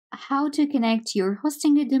how to connect your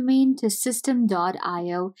Hostinger domain to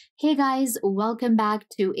system.io. Hey guys, welcome back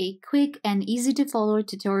to a quick and easy to follow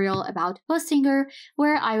tutorial about Hostinger,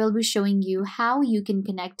 where I will be showing you how you can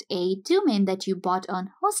connect a domain that you bought on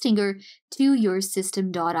Hostinger to your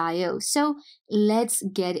system.io. So let's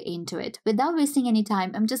get into it. Without wasting any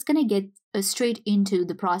time, I'm just gonna get straight into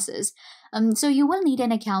the process. So you will need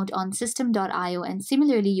an account on system.io, and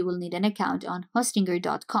similarly you will need an account on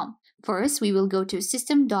hostinger.com. First, we will go to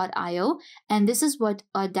system.io, and this is what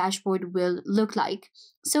a dashboard will look like.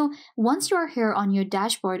 So once you are here on your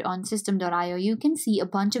dashboard on system.io, you can see a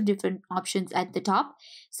bunch of different options at the top.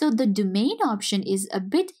 So the domain option is a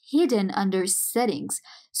bit hidden under settings.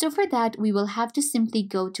 So for that, we will have to simply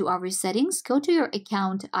go to our settings, go to your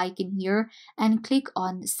account icon here, and click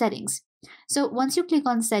on settings. So once you click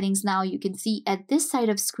on settings, now you can see at this side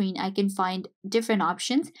of screen, I can find different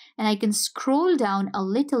options, and I can scroll down a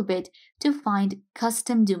little bit to find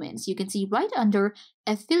custom domains. You can see right under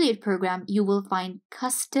affiliate program, you will find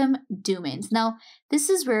custom domains. Now, this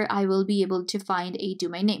is where I will be able to find a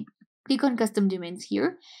domain name. Click on custom domains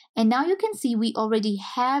here, and now you can see we already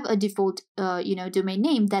have a default domain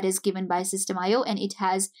name that is given by system.io, and it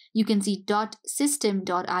has, you can see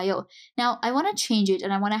 .system.io. Now I want to change it,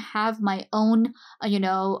 and I want to have my own a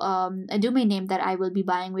domain name that I will be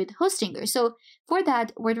buying with Hostinger. So for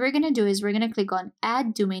that, what we're going to do is we're going to click on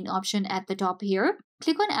add domain option at the top here.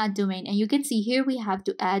 Click on add domain, and you can see here we have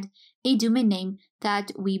to add a domain name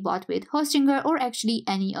that we bought with Hostinger, or actually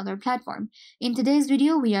any other platform. In today's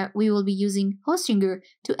video, we will be using Hostinger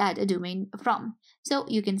to add a domain from. So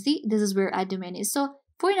you can see this is where add domain is. So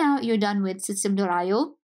for now, you're done with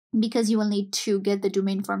system.io because you will need to get the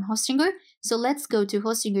domain from Hostinger. So let's go to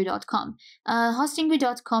hostinger.com.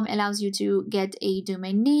 Hostinger.com allows you to get a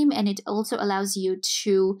domain name, and it also allows you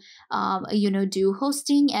to do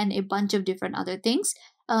hosting and a bunch of different other things.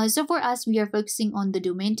 So for us, we are focusing on the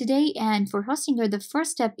domain today, and for Hostinger, the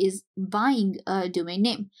first step is buying a domain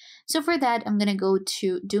name. So for that, I'm going to go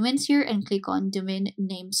to domains here and click on domain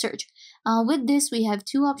name search. With this, we have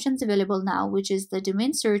two options available now, which is the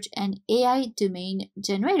domain search and AI domain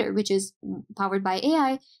generator, which is powered by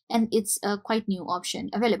AI, and it's a quite new option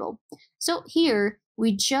available. So here,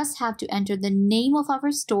 we just have to enter the name of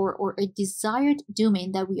our store or a desired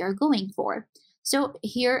domain that we are going for. So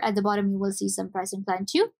here at the bottom, you will see some pricing plan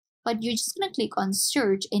too, but you're just going to click on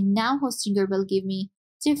search, and now Hostinger will give me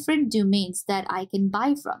different domains that I can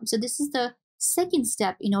buy from. So this is the second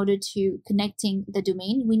step in order to connecting the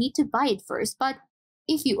domain. We need to buy it first, but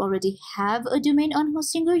if you already have a domain on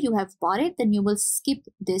Hostinger, you have bought it, then you will skip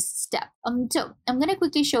this step. So I'm going to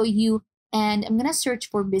quickly show you, and I'm going to search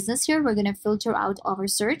for business here. We're going to filter out our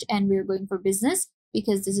search, and we're going for business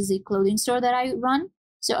because this is a clothing store that I run.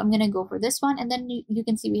 So I'm going to go for this one, and then you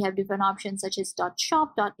can see we have different options such as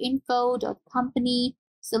 .shop, .info, .company,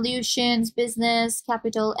 solutions, business,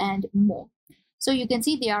 capital, and more. So you can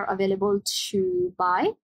see they are available to buy,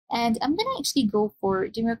 and I'm going to actually go for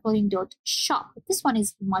DreamerClothing.shop. This one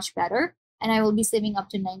is much better, and I will be saving up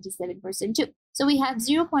to 97% too. So we have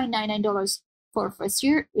 $0.99 for first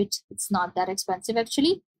year, which it's not that expensive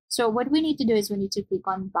actually. So what we need to do is we need to click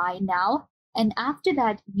on buy now. And after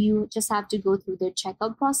that, you just have to go through the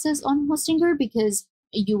checkout process on Hostinger, because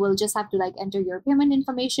you will just have to enter your payment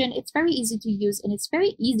information. It's very easy to use, and it's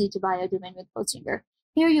very easy to buy a domain with Hostinger.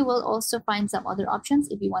 Here you will also find some other options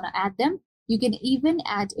if you want to add them. You can even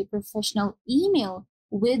add a professional email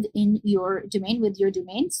within your domain with your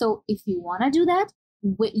domain. So if you want to do that,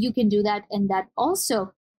 you can do that, and that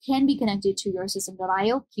also can be connected to your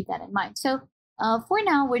system.io. Keep that in mind. So for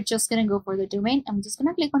now, we're just going to go for the domain. I'm just going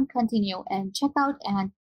to click on continue and check out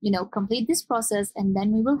and, complete this process. And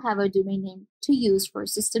then we will have a domain name to use for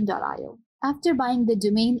system.io. After buying the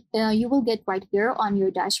domain, you will get right here on your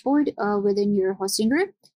dashboard within your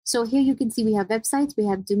Hostinger. So here you can see we have websites, we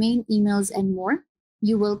have domain, emails, and more.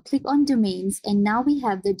 You will click on domains, and now we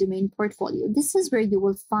have the domain portfolio. This is where you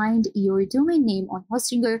will find your domain name on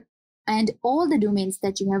Hostinger and all the domains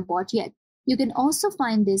that you have bought yet. You can also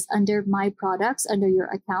find this under My Products under your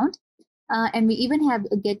account. And we even have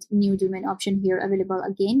a Get New Domain option here available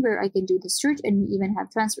again, where I can do the search, and we even have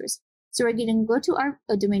transfers. So we're going to go to our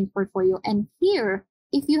domain portfolio. And here,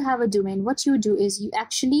 if you have a domain, what you do is you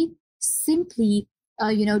actually simply,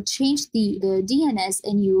 change the DNS,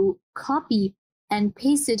 and you copy and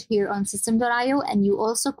paste it here on system.io. And you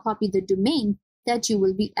also copy the domain that you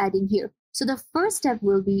will be adding here. So the first step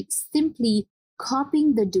will be simply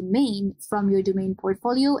copying the domain from your domain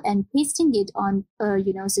portfolio and pasting it on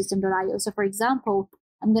system.io. So for example,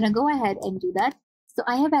 I'm going to go ahead and do that. So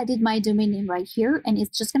I have added my domain name right here, and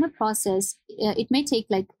it's just going to process. It may take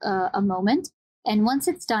like a moment. And once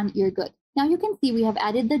it's done, you're good. Now you can see we have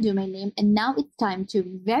added the domain name, and now it's time to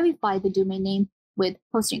verify the domain name with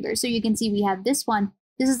Hostinger. So you can see we have this one.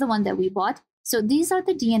 This is the one that we bought. So these are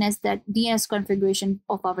the DNS configuration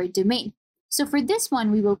of our domain. So for this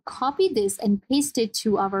one, we will copy this and paste it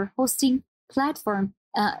to our hosting platform.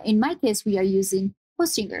 In my case, we are using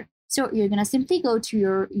Hostinger. So you're gonna simply go to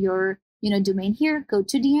your domain here, go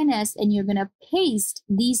to DNS, and you're gonna paste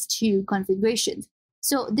these two configurations.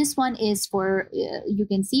 So this one is for, you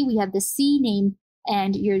can see we have the CNAME,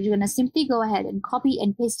 and you're gonna simply go ahead and copy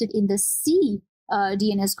and paste it in the C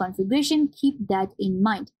DNS configuration. Keep that in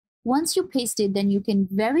mind. Once you paste it, then you can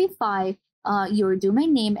verify your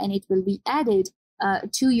domain name, and it will be added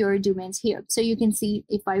to your domains here. So you can see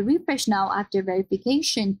if I refresh now after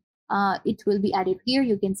verification, it will be added here.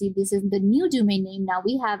 You can see this is the new domain name now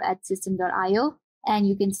we have at system.io, and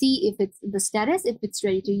you can see if it's the status, if it's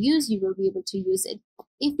ready to use, you will be able to use it.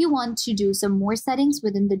 If you want to do some more settings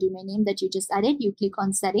within the domain name that you just added, you click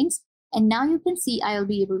on settings, and now you can see I'll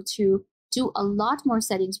be able to do a lot more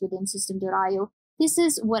settings within system.io. This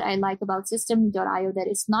is what I like about system.io, that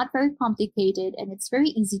it's not very complicated and it's very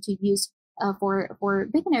easy to use for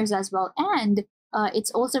beginners as well. And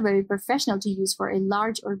it's also very professional to use for a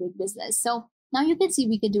large or big business. So now you can see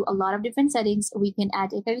we can do a lot of different settings. We can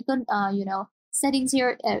add a favicon, settings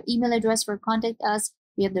here, email address for contact us.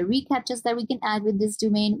 We have the recaptchas that we can add with this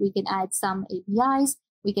domain. We can add some APIs.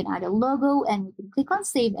 We can add a logo, and we can click on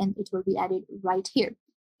save, and it will be added right here.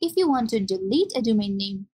 If you want to delete a domain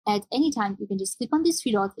name at any time, you can just click on these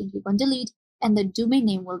three dots and click on delete, and the domain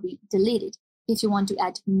name will be deleted. If you want to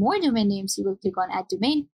add more domain names, you will click on add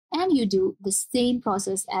domain, and you do the same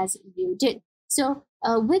process as you did. So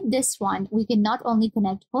with this one, we can not only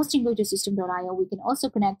connect Hostinger to system.io, we can also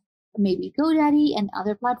connect maybe GoDaddy and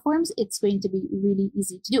other platforms. It's going to be really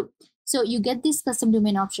easy to do. So you get this custom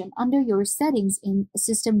domain option under your settings in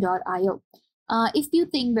system.io. If you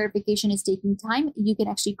think verification is taking time, you can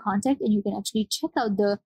actually contact, and you can actually check out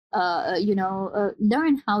the,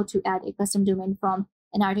 learn how to add a custom domain from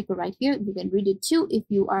an article right here. You can read it too if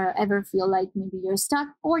you ever feel like maybe you're stuck,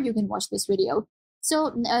 or you can watch this video.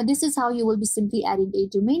 So this is how you will be simply adding a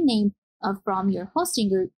domain name from your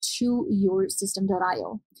Hostinger to your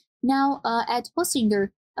system.io. Now at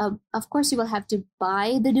Hostinger, of course, you will have to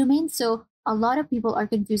buy the domain. So a lot of people are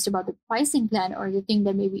confused about the pricing plan, or they think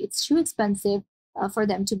that maybe it's too expensive for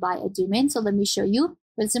them to buy a domain. So let me show you.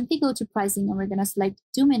 We'll simply go to pricing, and we're going to select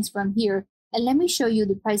domains from here. And let me show you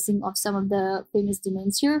the pricing of some of the famous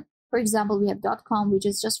domains here. For example, we have .com, which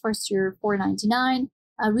is just first year $4.99,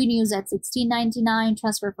 renews at $16.99,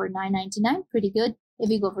 transfer for $9.99, pretty good. If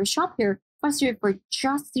we go for shop here, first year for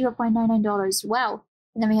just $0.99, wow.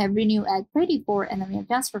 And then we have renew at $34, and then we have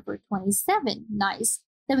transfer for $27, nice.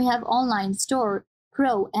 Then we have online store,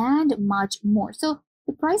 pro, and much more. So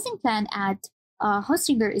the pricing plan at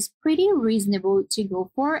Hostinger is pretty reasonable to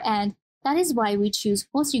go for, and that is why we choose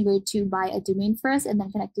Hostinger to buy a domain first and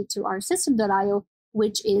then connect it to our system.io,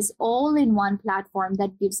 which is all-in-one platform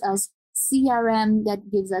that gives us CRM,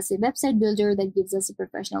 that gives us a website builder, that gives us a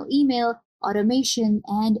professional email, automation,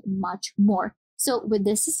 and much more. So with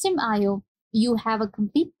the system.io, you have a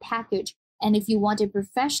complete package. And if you want a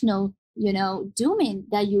professional, domain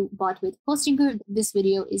that you bought with Hostinger, this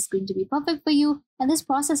video is going to be perfect for you. And this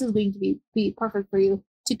process is going to be perfect for you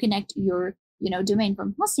to connect your, domain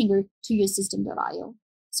from Hostinger to your system.io.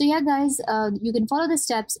 So yeah, guys, you can follow the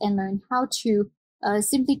steps and learn how to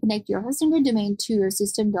simply connect your Hostinger domain to your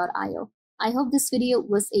system.io. I hope this video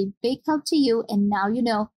was a big help to you, and now you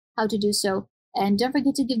know how to do so. And don't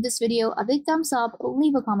forget to give this video a big thumbs up,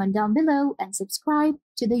 leave a comment down below, and subscribe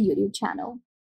to the YouTube channel.